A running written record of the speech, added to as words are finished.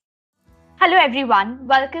Hello everyone,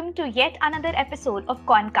 welcome to yet another episode of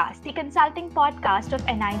Concast, the consulting podcast of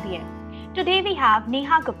NIBM. Today we have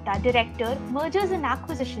Neha Gupta, Director, Mergers and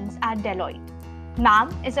Acquisitions at Deloitte.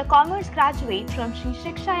 Ma'am is a commerce graduate from Sri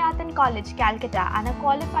Shikshayatan College, Calcutta and a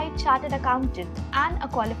qualified chartered accountant and a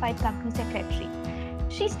qualified company secretary.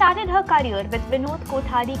 She started her career with Vinod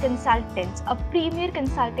Kothari Consultants, a premier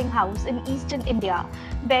consulting house in Eastern India,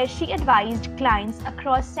 where she advised clients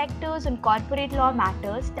across sectors on corporate law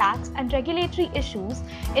matters, tax and regulatory issues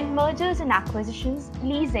in mergers and acquisitions,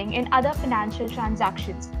 leasing and other financial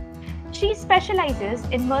transactions. She specializes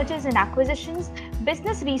in mergers and acquisitions,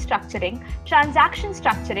 business restructuring, transaction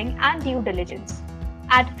structuring and due diligence.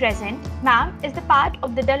 At present, Ma'am is the part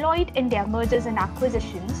of the Deloitte India Mergers and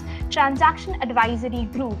Acquisitions Transaction Advisory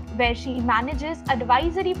Group, where she manages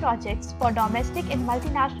advisory projects for domestic and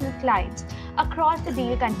multinational clients across the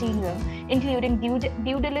deal continuum, including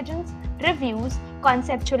due diligence, reviews,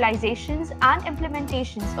 conceptualizations, and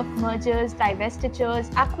implementations of mergers,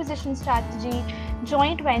 divestitures, acquisition strategy,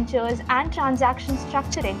 joint ventures, and transaction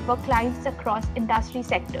structuring for clients across industry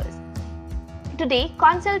sectors. Today,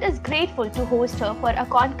 Consult is grateful to host her for a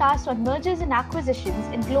podcast on mergers and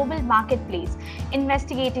acquisitions in global marketplace,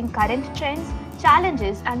 investigating current trends,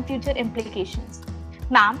 challenges, and future implications.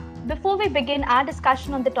 Ma'am, before we begin our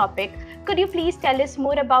discussion on the topic, could you please tell us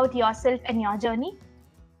more about yourself and your journey?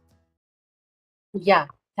 Yeah,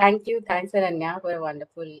 thank you. Thanks, Ananya, for a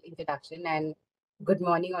wonderful introduction. And good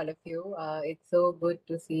morning, all of you. It's so good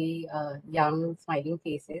to see young, smiling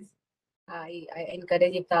faces. I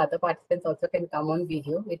encourage if the other participants also can come on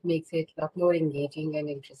video. It makes it a lot more engaging and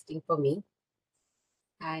interesting for me.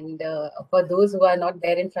 And for those who are not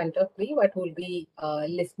there in front of me, but who will be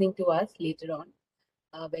listening to us later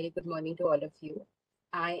on, very good morning to all of you.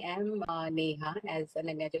 I am Neha, as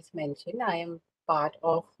Ananya just mentioned. I am part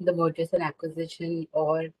of the mergers and acquisition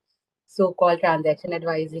or so-called transaction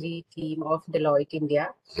advisory team of Deloitte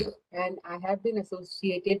India. And I have been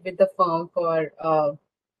associated with the firm for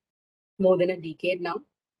more than a decade now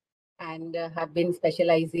and have been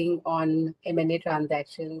specializing on M&A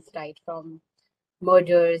transactions, right from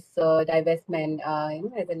mergers, divestment,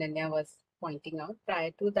 as Ananya was pointing out.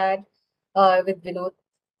 Prior to that, with Vinod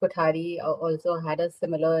Kothari, also had a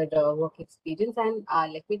similar work experience. And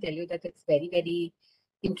let me tell you that it's very, very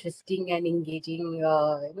interesting and engaging.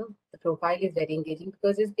 The profile is very engaging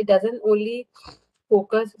because it doesn't only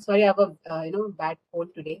focus. Sorry, I have a bad cold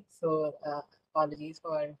today, so apologies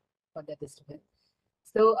for the disturbance.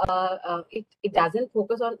 So it doesn't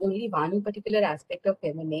focus on only one particular aspect of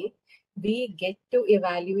M&A. We get to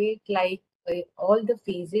evaluate all the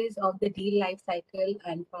phases of the deal life cycle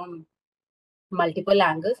and from multiple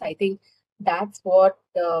angles. I think that's what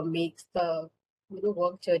makes the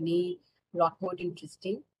work journey a lot more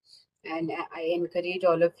interesting. And I encourage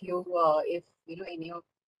all of you, if any of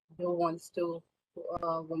you wants to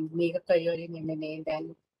make a career in M&A,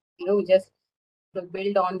 then just to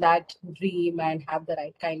build on that dream and have the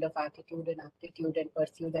right kind of attitude and aptitude and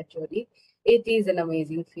pursue that journey. It is an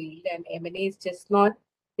amazing field, and M&A is just not,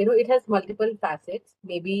 it has multiple facets.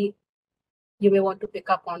 Maybe you may want to pick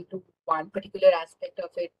up onto one particular aspect of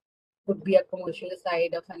it. Could be a commercial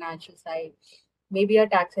side, a financial side, maybe a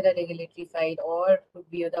tax and a regulatory side, or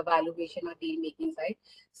could be the valuation or deal making side.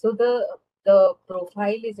 So the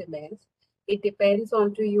profile is immense. It depends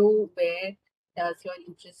on to you where does your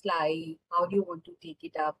interest lie, how do you want to take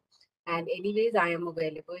it up. And anyways, I am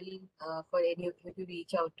available for any of you to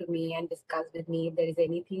reach out to me and discuss with me if there is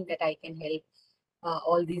anything that I can help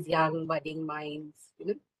all these young budding minds.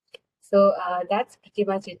 So that's pretty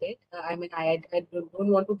much it. I mean, I don't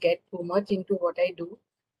want to get too much into what I do.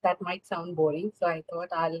 That might sound boring. So I thought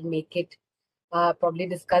I'll make it probably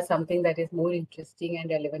discuss something that is more interesting and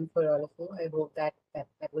relevant for all of you. I hope that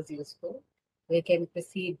was useful. We can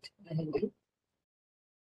proceed. Hindu.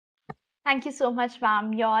 Thank you so much,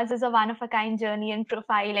 ma'am. Yours is a one of a kind journey and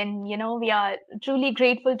profile, and we are truly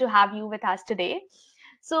grateful to have you with us today.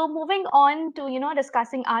 So, moving on to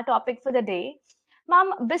discussing our topic for the day,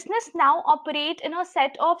 ma'am, business now operate in a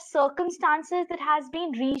set of circumstances that has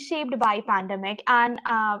been reshaped by pandemic, and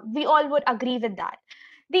we all would agree with that.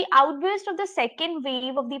 The outburst of the second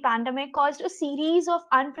wave of the pandemic caused a series of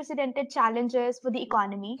unprecedented challenges for the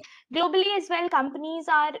economy. Globally as well, companies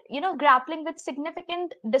are, grappling with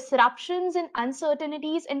significant disruptions and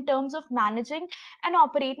uncertainties in terms of managing and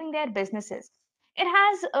operating their businesses. It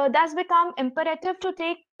has thus become imperative to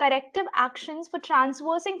take corrective actions for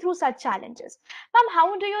traversing through such challenges. Ma'am,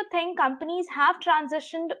 how do you think companies have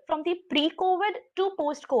transitioned from the pre-COVID to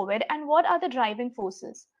post-COVID, and what are the driving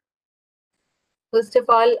forces? First of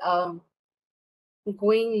all,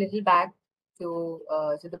 going little back to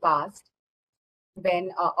the past.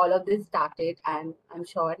 when all of this started, and I'm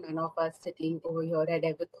sure none of us sitting over here had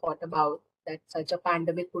ever thought about that such a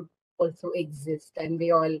pandemic would also exist, and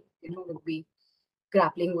we all, would be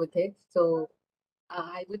grappling with it. So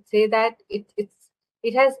I would say that it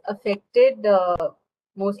has affected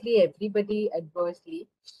mostly everybody adversely,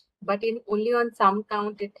 but in only on some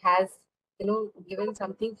count it has given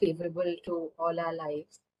something favorable to all our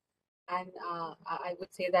lives. And I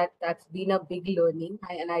would say that that's been a big learning,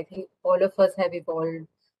 and I think all of us have evolved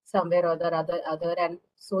somewhere or the other, and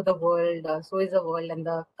so the world, so is the world and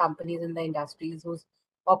the companies and the industries who's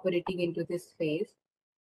operating into this phase.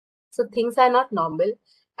 So things are not normal,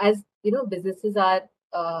 as businesses are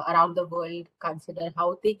around the world consider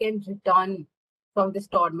how they can return from this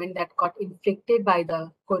torment that got inflicted by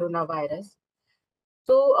the coronavirus.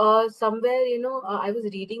 So somewhere, I was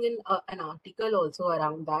reading an article also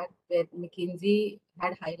around that, where McKinsey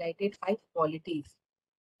had highlighted 5 qualities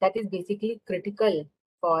that is basically critical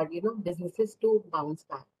for businesses to bounce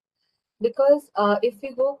back. Because if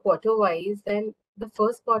we go quarter wise, then the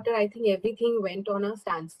first quarter, I think everything went on a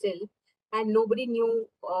standstill, and nobody knew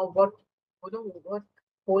what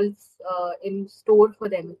holds in store for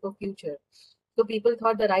them for future. So people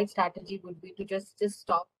thought the right strategy would be to just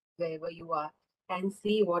stop wherever you are and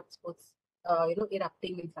see what's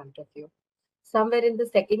erupting in front of you. Somewhere in the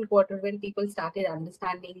second quarter, when people started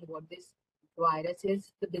understanding what this virus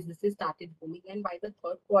is, the businesses started booming, and by the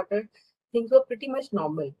third quarter, things were pretty much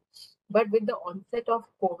normal. But with the onset of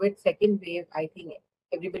COVID second wave, I think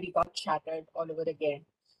everybody got shattered all over again.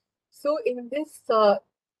 So in this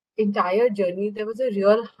entire journey, there was a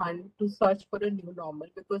real hunt to search for a new normal,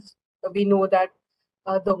 because we know that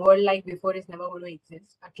the world like before is never going to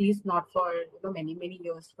exist, at least not for many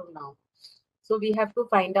years from now. So we have to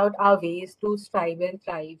find out our ways to strive and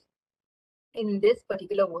thrive in this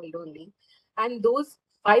particular world only. And those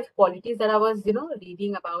 5 qualities that I was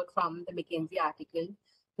reading about from the McKinsey article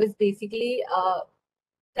was basically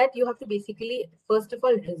that you have to basically first of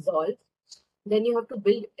all resolve, then you have to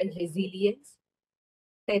build a resilience.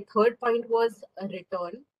 The third point was a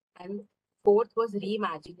return, and fourth was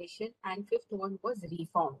reimagination, and fifth one was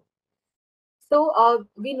reform. So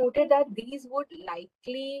we noted that these would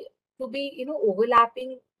likely to be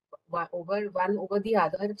overlapping over the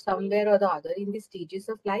other somewhere or the other in the stages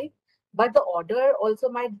of life, but the order also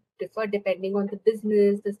might differ depending on the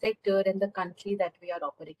business, the sector, and the country that we are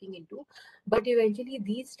operating into. But eventually,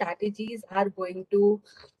 these strategies are going to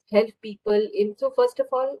help people in. So first of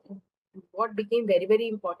all, what became very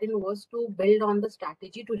important was to build on the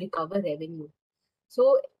strategy to recover revenue.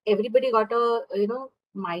 So everybody got a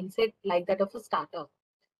mindset like that of a startup,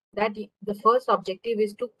 that the first objective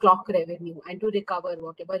is to clock revenue and to recover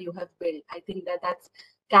whatever you have built. I think that's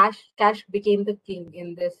cash became the king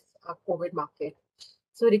in this COVID market.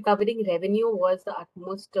 So recovering revenue was the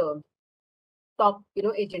utmost top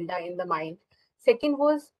agenda in the mind. Second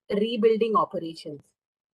was rebuilding operations,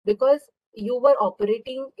 because you were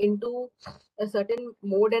operating into a certain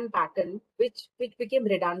mode and pattern which became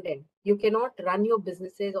redundant. You cannot run your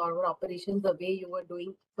businesses or your operations the way you were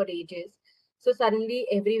doing for ages. So suddenly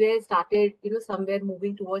everywhere started somewhere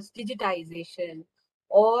moving towards digitization,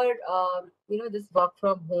 or this work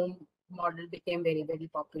from home model became very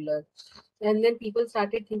popular. And then people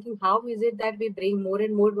started thinking, how is it that we bring more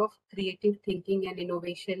and more of creative thinking and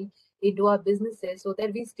innovation into our businesses so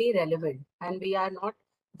that we stay relevant and we are not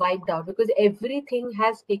wiped out, because everything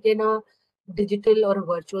has taken a digital or a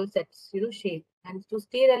virtual sets shape, and to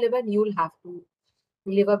stay relevant you'll have to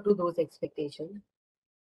live up to those expectations.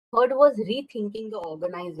 Third was rethinking the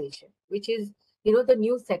organization, which is the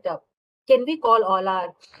new setup. Can we call all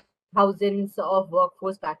our thousands of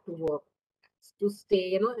workforce back to work to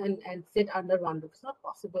stay, and sit under one roof? It's not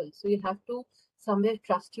possible. So you have to somewhere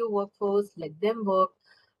trust your workforce, let them work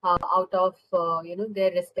out of,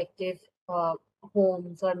 their respective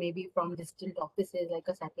homes, or maybe from distant offices like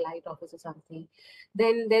a satellite office or something.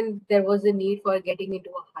 Then there was a need for getting into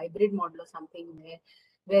a hybrid model or something,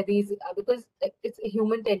 where these because it's a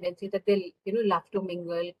human tendency that they love to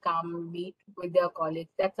mingle, come, meet with their colleagues.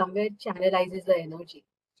 That somewhere channelizes the energy.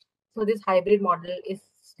 So this hybrid model is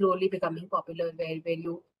slowly becoming popular, where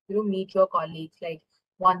you meet your colleagues like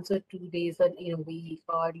once or 2 days in a week,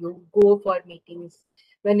 or you go for meetings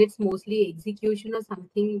when it's mostly execution or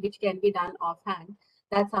something which can be done offhand.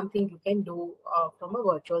 That's something you can do from a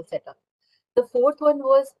virtual setup. The fourth one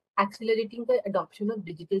was accelerating the adoption of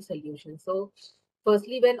digital solutions. So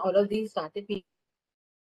firstly, when all of these started, people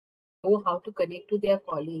know how to connect to their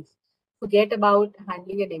colleagues. Forget about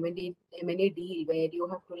handling an M&A deal where you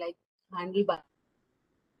have to like handle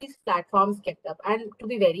these platforms kept up. And to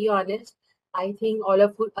be very honest, I think all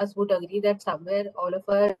of us would agree that somewhere all of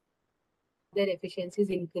our their efficiencies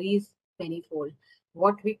increase manyfold.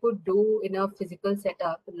 What we could do in a physical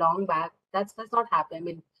setup long back, that's not happen. I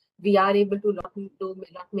mean, we are able to do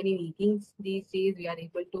lot many meetings these days. We are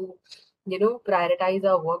able to, prioritize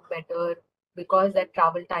our work better because that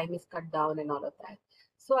travel time is cut down and all of that.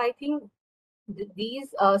 So I think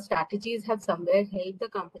these strategies have somewhere helped the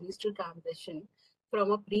companies to transition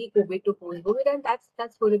from a pre-COVID to post-COVID, and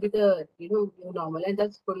that's going to be the new normal, and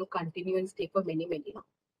that's going to continue and stay for many years.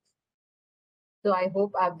 So I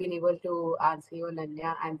hope I've been able to answer you,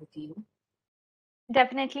 Nanya, and the team.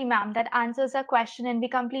 Definitely, ma'am. That answers our question, and we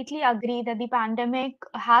completely agree that the pandemic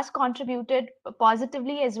has contributed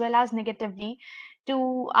positively as well as negatively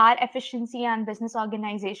to our efficiency and business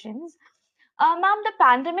organizations. Ma'am, the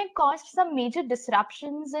pandemic caused some major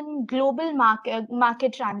disruptions in global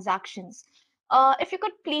market transactions. If you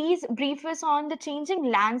could please brief us on the changing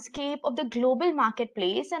landscape of the global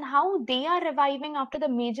marketplace and how they are reviving after the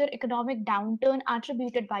major economic downturn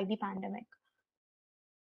attributed by the pandemic.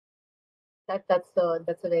 That's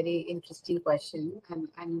a very interesting question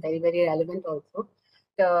and very relevant also.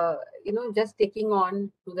 Just taking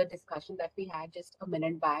on to the discussion that we had just a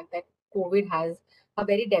minute back, that COVID has a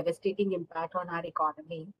very devastating impact on our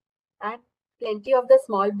economy, and plenty of the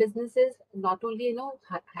small businesses not only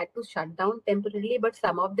had to shut down temporarily, but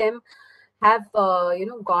some of them have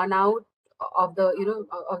gone out of the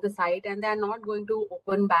of the site, and they are not going to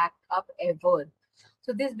open back up ever.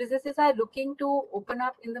 So these businesses are looking to open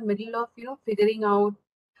up in the middle of figuring out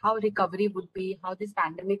how recovery would be, how this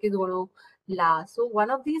pandemic is going to last. So one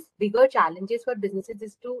of these bigger challenges for businesses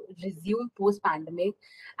is to resume post pandemic,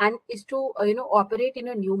 and is to operate in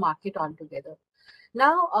a new market altogether.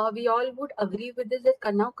 Now, we all would agree with this,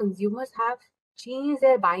 that now consumers have changed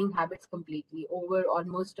their buying habits completely over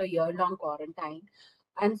almost a year long quarantine.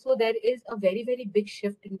 And so there is a very big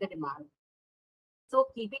shift in the demand. So,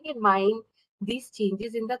 keeping in mind these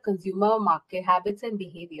changes in the consumer market habits and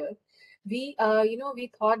behavior, we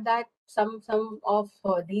thought that some of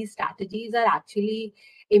these strategies are actually,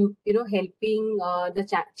 helping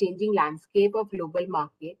the changing landscape of global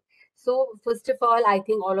market. So, first of all, I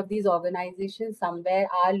think all of these organizations somewhere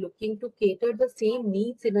are looking to cater the same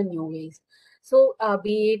needs in a new ways. So,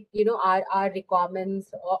 be it our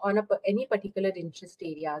requirements on any particular interest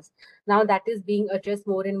areas, now that is being addressed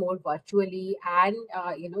more and more virtually, and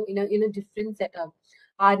in a different setup.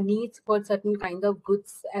 Our needs for certain kind of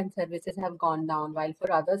goods and services have gone down, while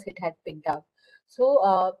for others it had picked up.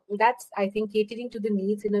 So that's, I think, catering to the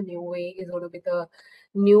needs in a new way is going to be the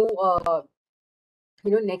new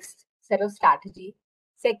next set of strategy.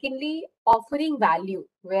 Secondly, offering value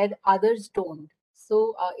where others don't.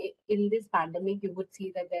 So in this pandemic, you would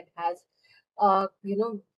see that there has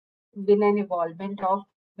been an evolvement of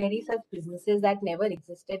many such businesses that never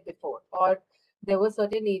existed before, or there were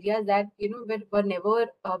certain areas that were never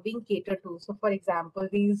being catered to. So for example,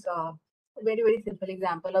 these very simple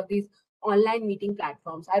example of these online meeting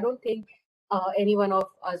platforms, I don't think any one of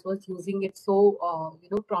us was using it so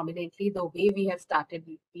prominently the way we have started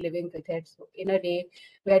living with it. So in a day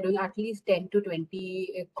we are doing at least 10 to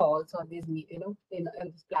 20 calls on this in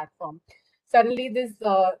this platform. Suddenly this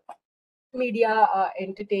media,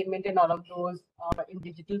 entertainment, and all of those in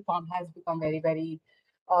digital form has become very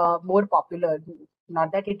more popular.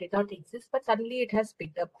 Not that it did not exist, but suddenly it has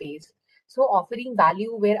picked up pace. So offering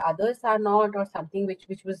value where others are not, or something which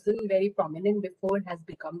wasn't very prominent before, has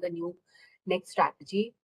become the new next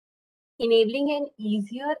strategy, enabling an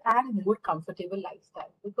easier and more comfortable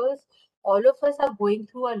lifestyle, because all of us are going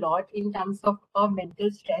through a lot in terms of mental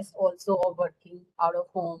stress also of working out of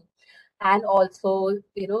home, and also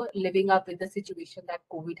living up with the situation that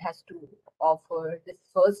COVID has to offer. This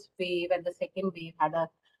first wave and the second wave had a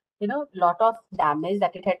lot of damage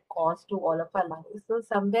that it had caused to all of our lives. So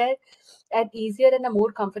somewhere an easier and a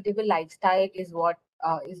more comfortable lifestyle is what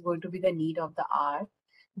is going to be the need of the hour.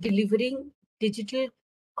 Delivering digital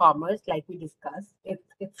commerce, like we discussed,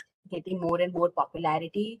 it's getting more and more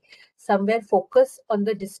popularity. Somewhere focus on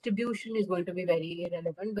the distribution is going to be very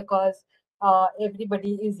relevant, because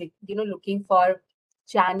everybody is looking for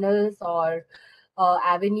channels or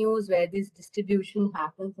avenues where this distribution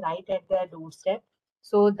happens right at their doorstep.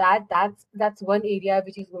 So that's one area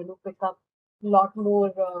which is going to pick up lot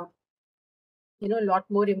more lot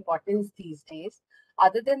more importance these days.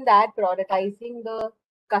 Other than that, prioritizing the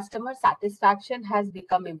customer satisfaction has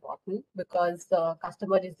become important, because the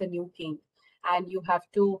customer is the new king, and you have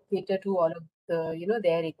to cater to all of the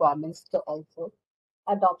their requirements also.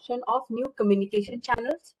 adoption of new communication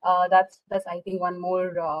channels. That's I think one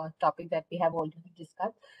more topic that we have already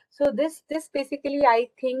discussed. So this basically I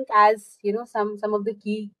think as some of the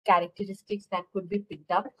key characteristics that could be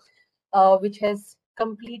picked up, which has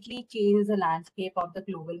completely changed the landscape of the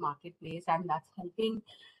global marketplace, and that's helping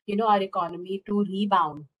our economy to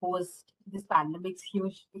rebound post this pandemic's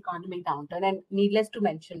huge economic downturn. And needless to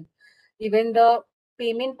mention, even the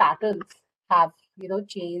payment patterns have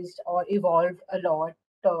changed or evolved a lot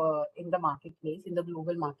in the marketplace, in the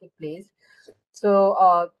global marketplace.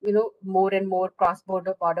 So more and more cross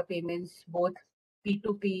border payments, both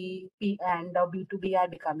P2P and B2B, are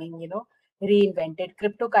becoming reinvented.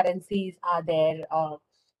 Cryptocurrencies are there.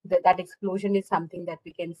 That explosion is something that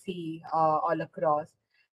we can see all across.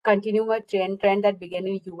 Continue a trend that began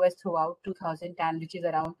in US throughout 2010, which is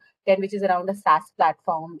around a SaaS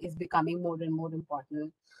platform, is becoming more and more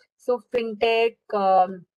important. So fintech,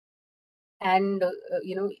 and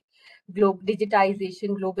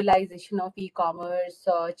digitization, globalization of e-commerce,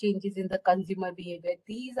 changes in the consumer behavior.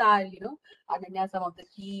 These are, Ananya, some of the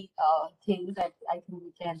key things that I think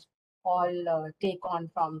we can all take on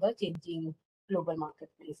from the changing global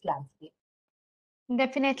marketplace landscape.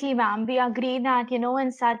 Definitely, ma'am. We agree that,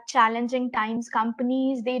 in such challenging times,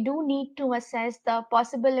 companies, they do need to assess the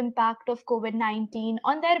possible impact of COVID-19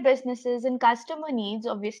 on their businesses and customer needs,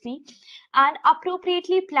 obviously, and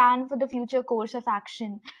appropriately plan for the future course of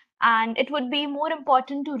action. And it would be more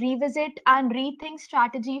important to revisit and rethink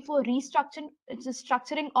strategy for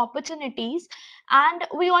structuring opportunities. And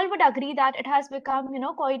we all would agree that it has become,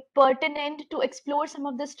 quite pertinent to explore some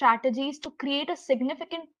of the strategies to create a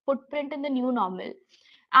significant footprint in the new normal.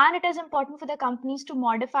 And it is important for the companies to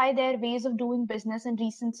modify their ways of doing business in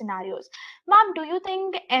recent scenarios. Ma'am, do you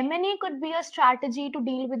think M&A could be a strategy to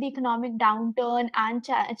deal with the economic downturn and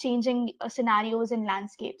changing scenarios and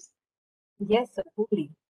landscapes? Yes,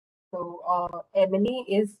 truly. So M&A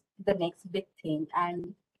is the next big thing,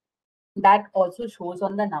 and that also shows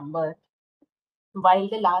on the number. While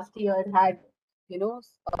the last year had,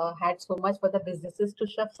 had so much for the businesses to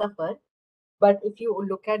suffer, but if you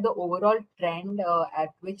look at the overall trend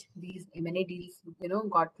at which these M&A deals,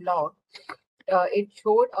 got logged, it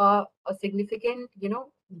showed a significant,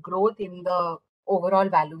 growth in the overall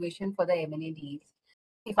valuation for the M&A deals.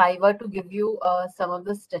 If I were to give you some of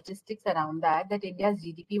the statistics around that India's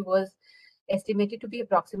GDP was estimated to be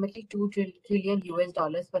approximately 2 trillion US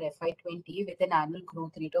dollars for FY20 with an annual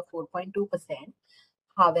growth rate of 4.2%.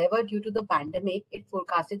 However, due to the pandemic, it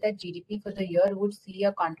forecasted that GDP for the year would see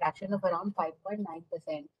a contraction of around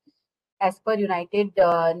 5.9%, as per United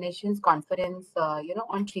Nations Conference,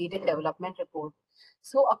 on Trade and Development report.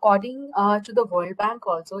 So, according to the World Bank,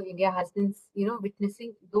 also India has been,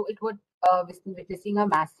 witnessing, though it would witnessing a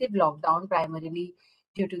massive lockdown, primarily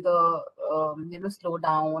due to the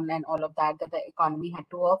slowdown and all of that the economy had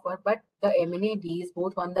to offer. But the M&A deals,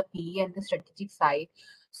 both on the PE and the strategic side,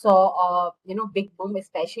 saw big boom,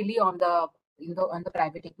 especially on the on the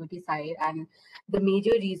private equity side. And the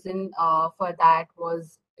major reason for that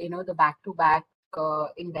was the back-to-back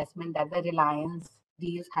investment that the Reliance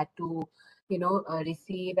deals had to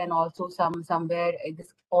receive, and also somewhere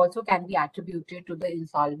this also can be attributed to the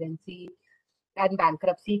insolvency and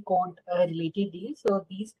bankruptcy code related deals. So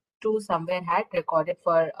these two somewhere had recorded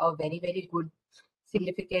for a very good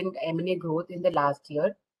significant M&A growth in the last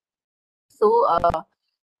year. So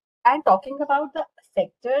and talking about the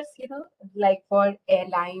sectors, like for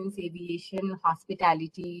airlines, aviation,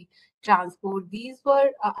 hospitality, transport, these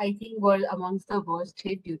were, I think, were amongst the worst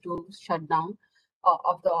hit due to shutdown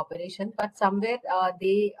of the operation. But somewhere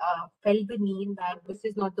they felt the need that this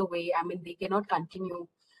is not the way. I mean, they cannot continue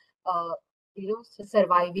uh,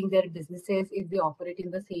 surviving their businesses if they operate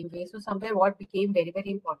in the same way. So somewhere what became very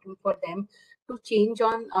important for them to change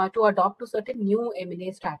on to adopt to certain new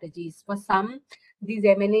M&A strategies. For some, these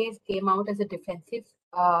M&As came out as a defensive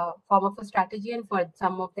form of a strategy, and for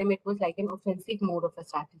some of them it was like an offensive mode of a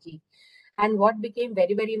strategy. And what became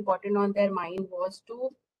very important on their mind was to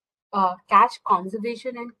cash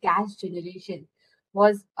conservation and cash generation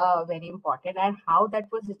was very important, and how that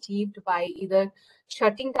was achieved by either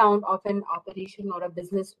shutting down of an operation or a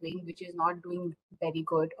business wing which is not doing very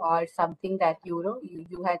good, or something that you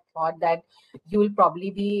had thought that you will probably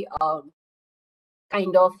be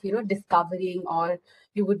kind of discovering, or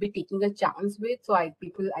you would be taking a chance with. So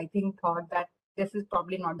people I think thought that this is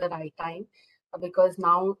probably not the right time, because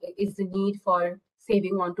now is the need for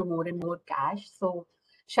saving on to more and more cash. So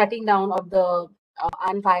shutting down of the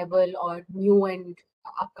unviable or new and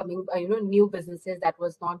upcoming new businesses that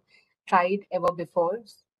was not tried ever before,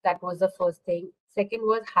 That was the first thing. Second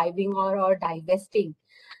was hiving or divesting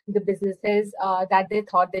the businesses that they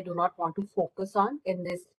thought they do not want to focus on in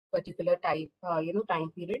this particular time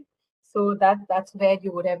period. So that's where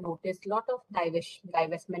you would have noticed a lot of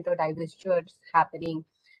divestment or divestitures happening,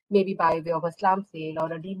 maybe by way of a slum sale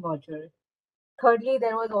or a demerger. Thirdly,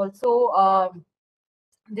 there was also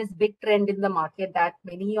this big trend in the market that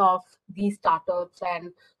many of these startups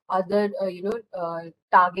and other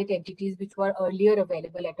target entities which were earlier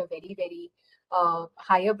available at a very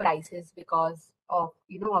higher prices because of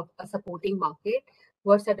of a supporting market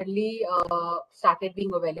were suddenly started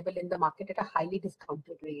being available in the market at a highly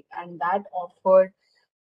discounted rate, and that offered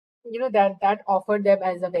that offered them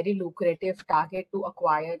as a very lucrative target to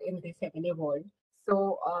acquire in this M&A world.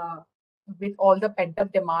 So, with all the pent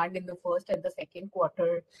up demand in the first and the second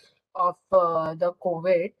quarter of the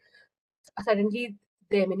COVID, suddenly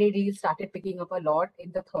the M&A deals started picking up a lot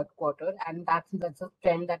in the third quarter, and that's a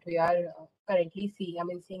trend that we are currently seeing. I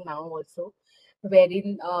mean, seeing now also,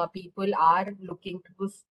 wherein people are looking to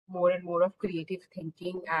do more and more of creative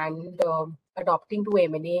thinking and adopting to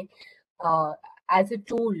M&A uh, as a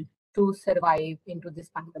tool to survive into this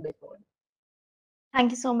pandemic world.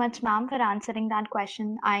 Thank you so much, ma'am, for answering that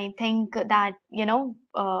question. I think that,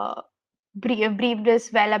 briefed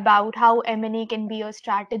us well about how M&A can be a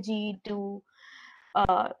strategy to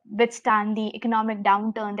withstand the economic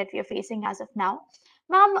downturn that we are facing as of now.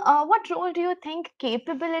 Ma'am, what role do you think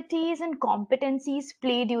capabilities and competencies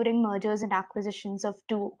play during mergers and acquisitions of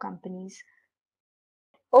two companies?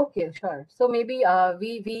 Okay, sure. So maybe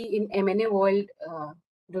we in M&A world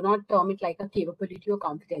do not term it like a capability or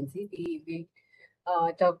competency. We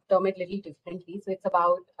term it little differently. So it's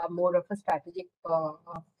about more of a strategic or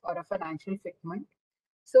a financial fitment.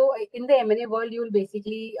 So in the M&A world, you will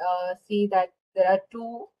basically see that there are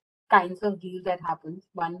two kinds of deals that happens.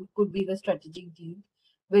 One could be the strategic deal,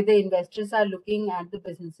 where the investors are looking at the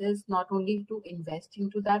businesses not only to invest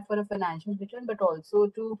into that for a financial return, but also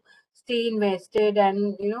to stay invested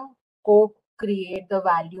and co-create the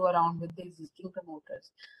value around with the existing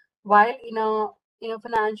promoters. While in a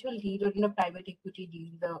financial deal or in a private equity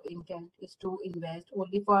deal, the intent is to invest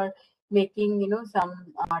only for making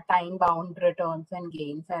some time bound returns and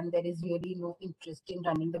gains, and there is really no interest in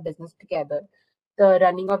running the business together. The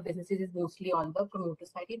running of businesses is mostly on the promoter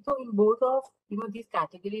side. And so in both of these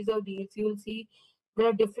categories of deals, you will see there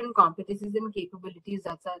are different competencies and capabilities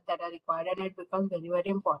that are required, and it becomes very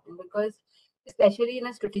important because especially in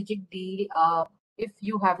a strategic deal, if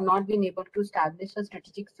you have not been able to establish a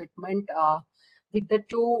strategic fitment with the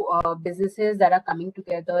two businesses that are coming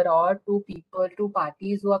together, or two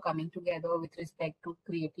parties who are coming together with respect to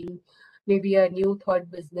creating maybe a new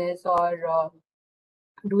third business or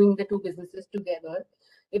doing the two businesses together.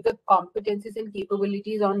 If the competencies and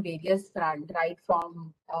capabilities on various front, right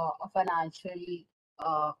from a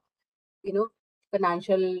uh, you know,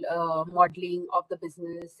 financial modeling of the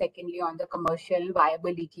business. Secondly, on the commercial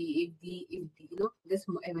viability, if the this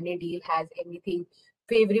M&A deal has anything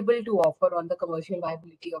favorable to offer on the commercial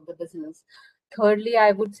viability of the business. Thirdly,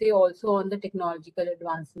 I would say also on the technological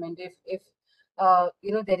advancement, if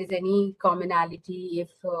there is any commonality, if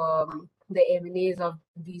the M&As of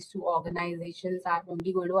these two organizations are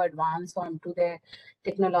only going to advance onto their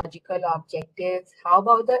technological objectives. How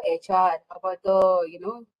about the HR? How about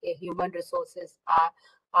the human resources?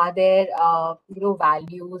 Are there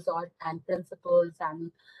values or and principles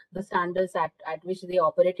and the standards at which they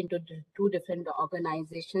operate into two different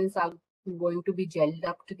organizations are going to be gelled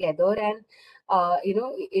up together, and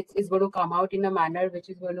it's going to come out in a manner which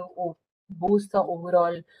is going to boost the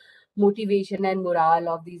overall motivation and morale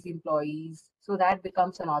of these employees. So that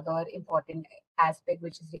becomes another important aspect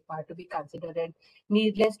which is required to be considered. And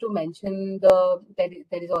needless to mention, there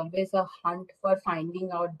is always a hunt for finding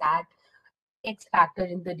out that X factor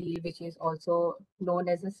in the deal, which is also known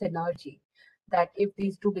as a synergy. That if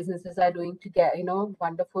these two businesses are doing together,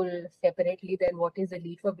 wonderful separately, then what is the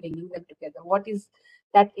need for bringing them together? What is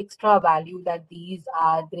that extra value that these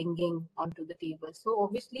are bringing onto the table? So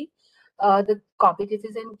obviously, the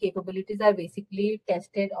competencies and capabilities are basically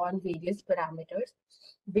tested on various parameters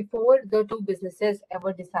before the two businesses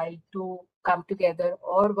ever decide to come together,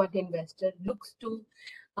 or one investor looks to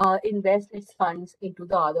invest its funds into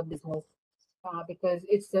the other business, because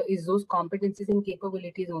it's those competencies and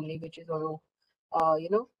capabilities only which is going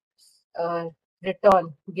to uh,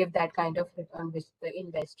 return give that kind of return which the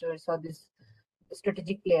investors or this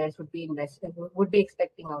strategic players would be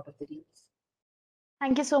expecting out of the deals.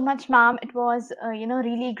 Thank you so much, ma'am. It was,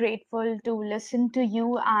 really grateful to listen to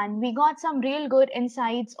you, and we got some real good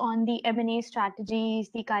insights on the M&A strategies,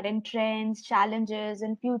 the current trends, challenges,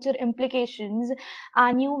 and future implications.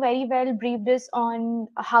 And you very well briefed us on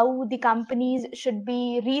how the companies should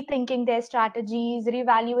be rethinking their strategies,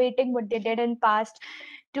 reevaluating what they did in past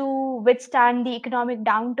to withstand the economic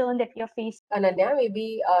downturn that we are facing. Ananya,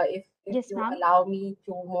 maybe if Yes, you ma'am. allow me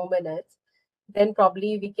 2 more minutes, then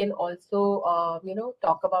probably we can also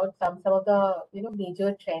talk about some of the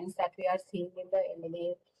major trends that we are seeing in the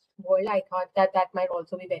M&A world. I thought that that might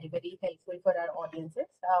also be very very helpful for our audiences.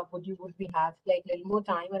 Would we have like a little more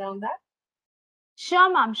time around that? Sure,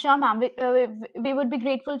 ma'am. Sure, ma'am. We would be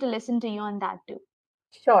grateful to listen to you on that too.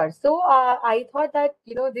 Sure. So I thought that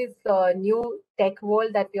this new tech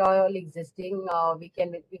world that we are all existing, we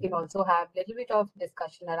can also have a little bit of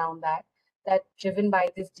discussion around that. That driven by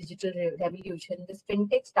this digital revolution, this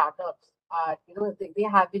fintech startups are they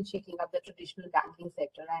have been shaking up the traditional banking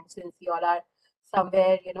sector. And since you all are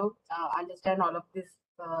somewhere understand all of this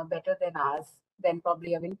better than us, then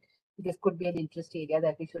probably I mean this could be an interest area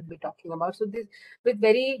that we should be talking about. So this with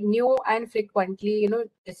very new and frequently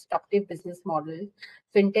disruptive business models,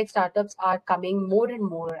 fintech startups are coming more and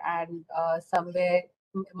more, and somewhere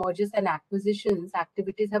mergers and acquisitions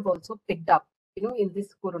activities have also picked up in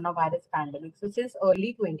this coronavirus pandemic. So since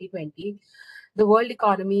early 2020, the world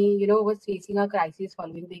economy was facing a crisis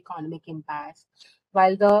following the economic impacts,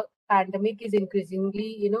 while the pandemic is increasing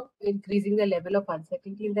the level of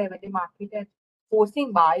uncertainty in the M&A market and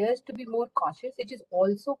forcing buyers to be more cautious. It is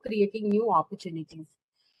also creating new opportunities.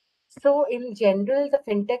 So in general, the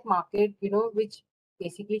fintech market, which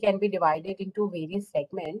basically can be divided into various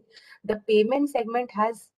segments, the payment segment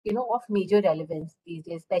has, of major relevance these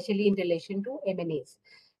days, especially in relation to M&As.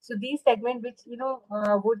 So these segments, which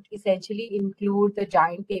would essentially include the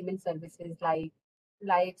giant payment services like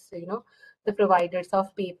the providers of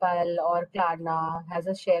PayPal or Klarna has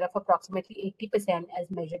a share of approximately 80% as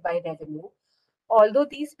measured by revenue. Although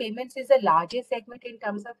these payments is the largest segment in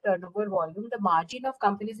terms of turnover volume, the margin of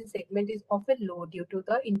companies in segment is often low due to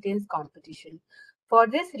the intense competition. For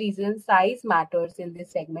this reason, size matters in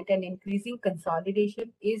this segment, and increasing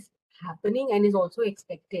consolidation is happening and is also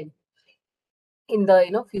expected in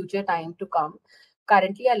the future time to come.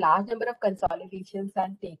 Currently, a large number of consolidations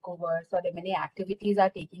and takeovers or M&A activities are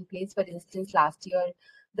taking place. For instance, last year,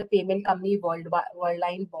 the payment company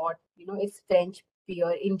Worldline bought its French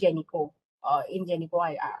peer Ingenico.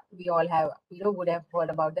 Ingenico, we all have would have heard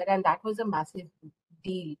about that, and that was a massive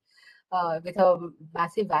deal with a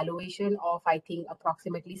massive valuation of I think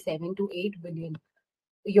approximately 7 to 8 billion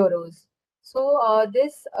euros. So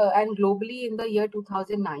this and globally in the year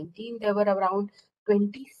 2019, there were around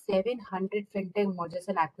 2,700 fintech mergers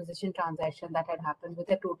and acquisition transactions that had happened with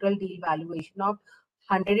a total deal valuation of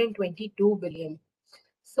 122 billion.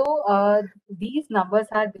 So these numbers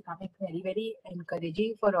are becoming very, very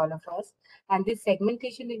encouraging for all of us. And this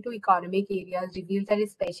segmentation into economic areas reveals that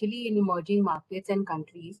especially in emerging markets and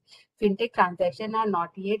countries, fintech transactions are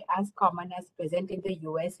not yet as common as present in the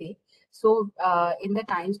USA. So in the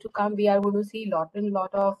times to come, we are going to see lot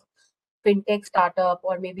of fintech startup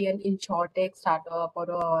or maybe an insurtech startup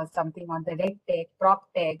or something on the reg tech, prop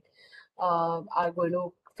tech, are going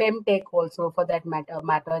to femtech also for that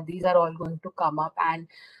matter. These are all going to come up, and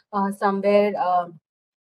somewhere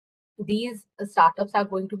these startups are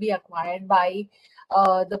going to be acquired by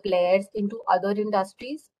the players into other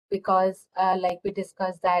industries because like we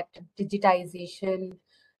discussed that digitization,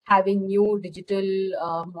 having new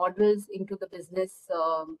digital models into the business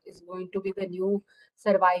is going to be the new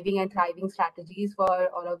surviving and thriving strategies for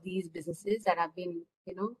all of these businesses that have been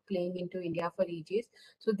playing into India for ages.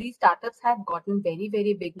 So these startups have gotten very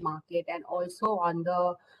very big market, and also on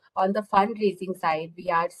the fundraising side, we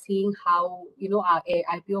are seeing how our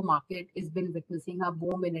IPO market has been witnessing a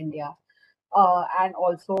boom in India. And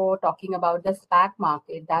also talking about the SPAC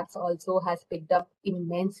market, that's also has picked up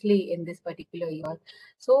immensely in this particular year.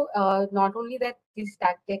 So not only that these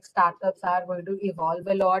tech startups are going to evolve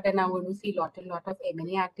a lot and are going to see lot of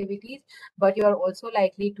M&A activities, but you are also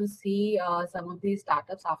likely to see some of these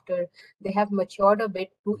startups after they have matured a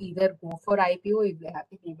bit to either go for IPO if they have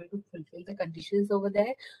been able to fulfill the conditions over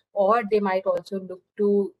there, or they might also look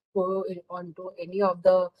to go onto any of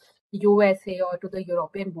the USA or to the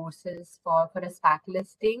European bourses for a SPAC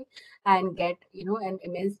listing and get an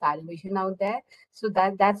immense valuation out there. So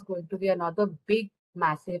that's going to be another big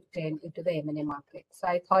massive trend into the M&A market. So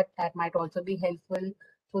I thought that might also be helpful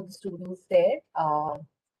for the students there.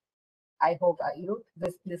 I hope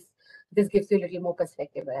this gives you a little more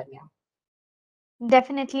perspective, Anya.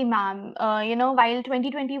 Definitely, ma'am. While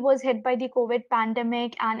 2020 was hit by the COVID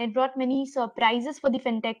pandemic and it brought many surprises for the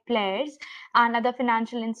fintech players and other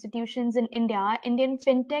financial institutions in India, Indian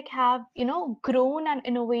fintech have, grown and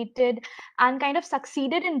innovated and kind of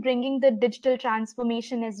succeeded in bringing the digital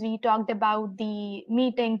transformation as we talked about the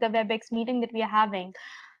meeting, the WebEx meeting that we are having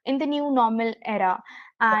in the new normal era.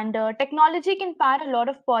 And technology can power a lot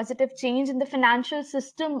of positive change in the financial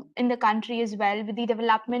system in the country as well, with the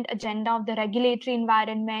development agenda of the regulatory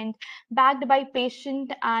environment, backed by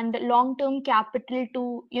patient and long-term capital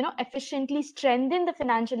to, efficiently strengthen the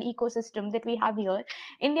financial ecosystem that we have here.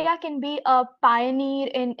 India can be a pioneer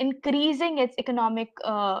in increasing its economic,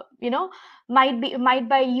 might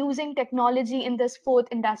by using technology in this fourth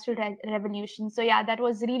industrial revolution. So yeah, that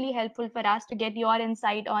was really helpful for us to get your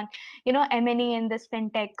insight on M&A in this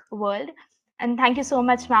fintech world. And thank you so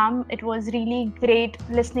much, ma'am. It was really great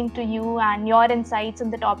listening to you and your insights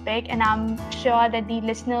on the topic, and I'm sure that the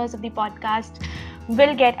listeners of the podcast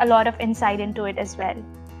will get a lot of insight into it as well.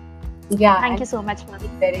 Yeah, thank you so much, ma'am.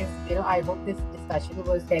 There is, I hope this discussion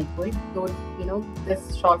was helpful. Though,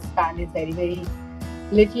 this short span is very, very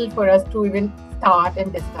little for us to even start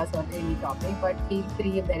and discuss on any topic, but feel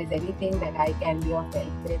free if there is anything that I can be of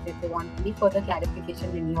help with. If you want any further clarification,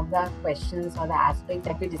 any of the questions or the aspects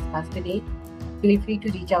that we discussed today, feel free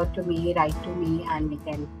to reach out to me, write to me, and we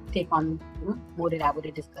can take on more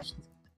elaborate discussions.